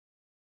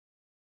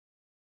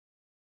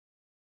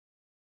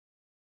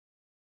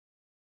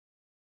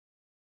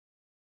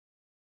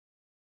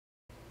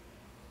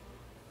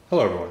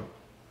Hello everyone.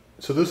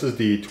 So this is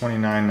the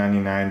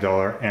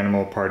 $29.99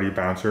 Animal Party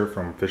Bouncer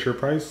from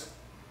Fisher-Price.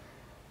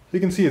 You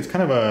can see it's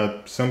kind of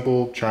a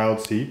simple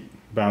child seat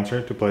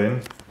bouncer to play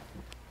in.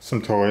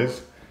 Some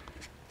toys.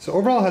 So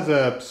overall it has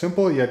a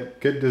simple yet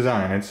good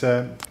design. It's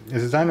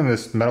designed in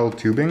this metal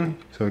tubing,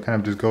 so it kind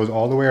of just goes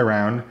all the way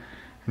around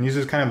and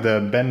uses kind of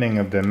the bending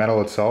of the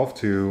metal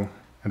itself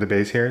at the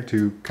base here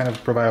to kind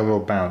of provide a little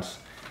bounce.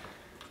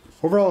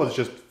 Overall it's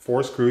just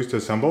 4 screws to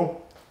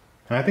assemble,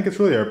 and I think it's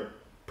really a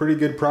pretty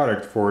good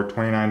product for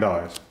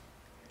 $29.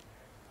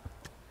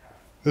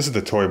 This is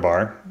the toy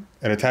bar.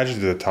 It attaches to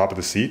the top of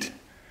the seat.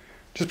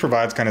 Just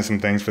provides kind of some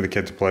things for the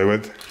kid to play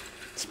with.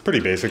 It's pretty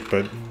basic,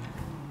 but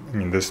I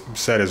mean this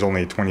set is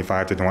only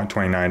 $25 to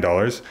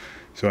 $29,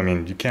 so I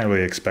mean you can't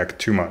really expect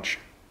too much.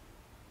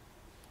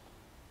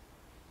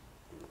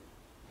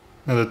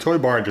 Now the toy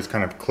bar just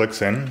kind of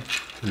clicks in,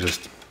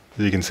 just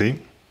as you can see.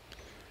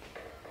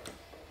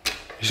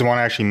 You just want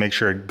to actually make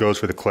sure it goes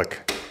for the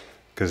click,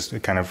 because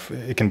it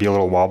can be a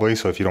little wobbly,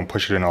 so if you don't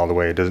push it in all the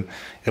way,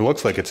 it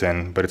looks like it's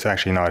in, but it's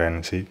actually not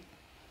in, see?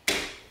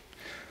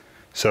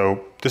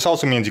 So this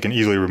also means you can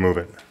easily remove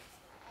it.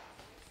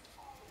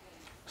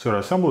 So to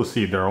assemble the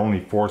seat, there are only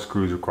 4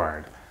 screws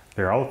required.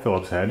 They're all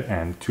Phillips head,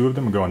 and 2 of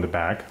them go in the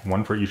back,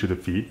 1 for each of the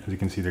feet. As you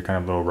can see, they're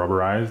kind of a little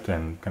rubberized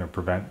and kind of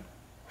prevent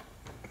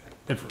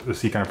the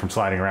seat kind of from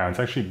sliding around. It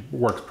actually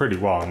works pretty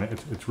well, and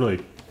it's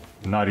really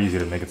not easy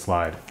to make it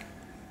slide.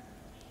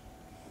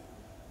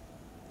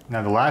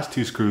 Now the last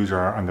 2 screws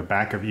are on the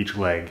back of each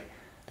leg.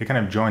 They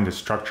kind of join the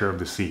structure of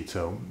the seat,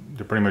 so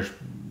they're pretty much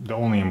the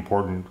only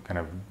important kind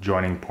of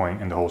joining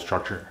point in the whole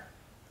structure.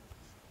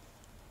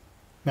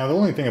 Now the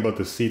only thing about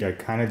the seat I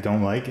kind of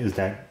don't like is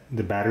that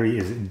the battery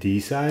is D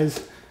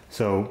size.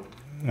 So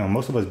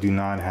most of us do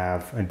not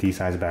have a D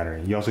size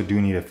battery. You also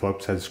do need a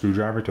Phillips head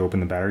screwdriver to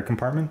open the battery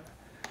compartment.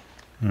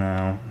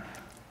 Now,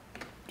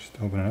 just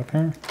open it up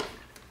here.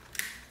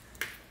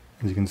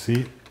 As you can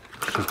see,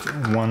 it's just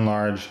one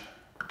large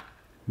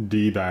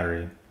D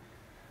battery.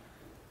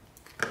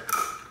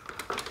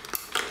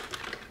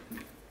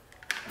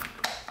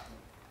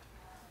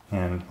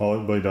 And all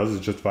it really does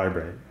is just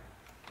vibrate.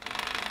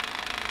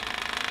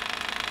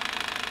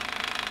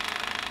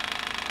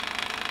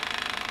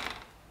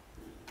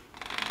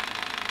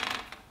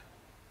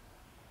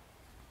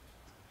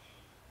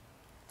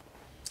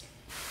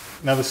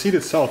 Now the seat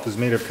itself is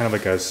made of kind of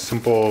like a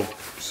simple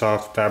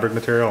soft fabric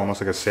material,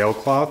 almost like a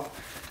sailcloth.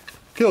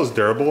 Feels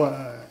durable.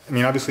 I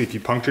mean, obviously if you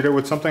punctured it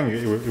with something,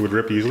 it would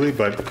rip easily,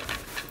 but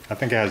I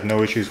think it has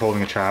no issues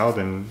holding a child,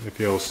 and it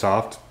feels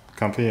soft,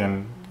 comfy,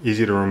 and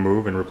easy to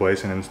remove and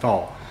replace and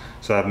install.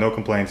 So I have no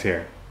complaints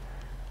here.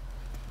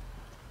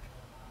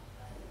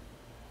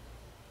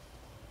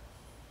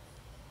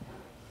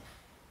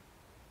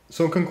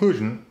 So in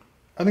conclusion,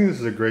 I think this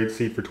is a great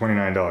seat for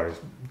 $29.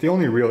 The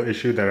only real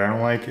issue that I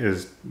don't like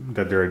is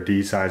that there are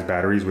D-size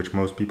batteries, which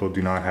most people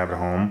do not have at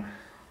home,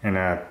 and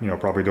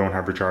probably don't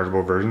have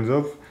rechargeable versions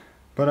of.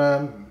 But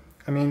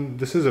I mean,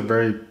 this is a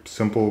very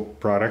simple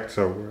product,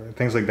 so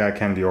things like that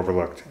can be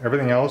overlooked.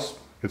 Everything else,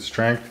 its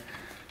strength,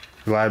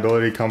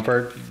 reliability,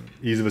 comfort,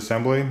 ease of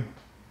assembly,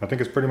 I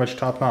think it's pretty much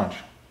top-notch.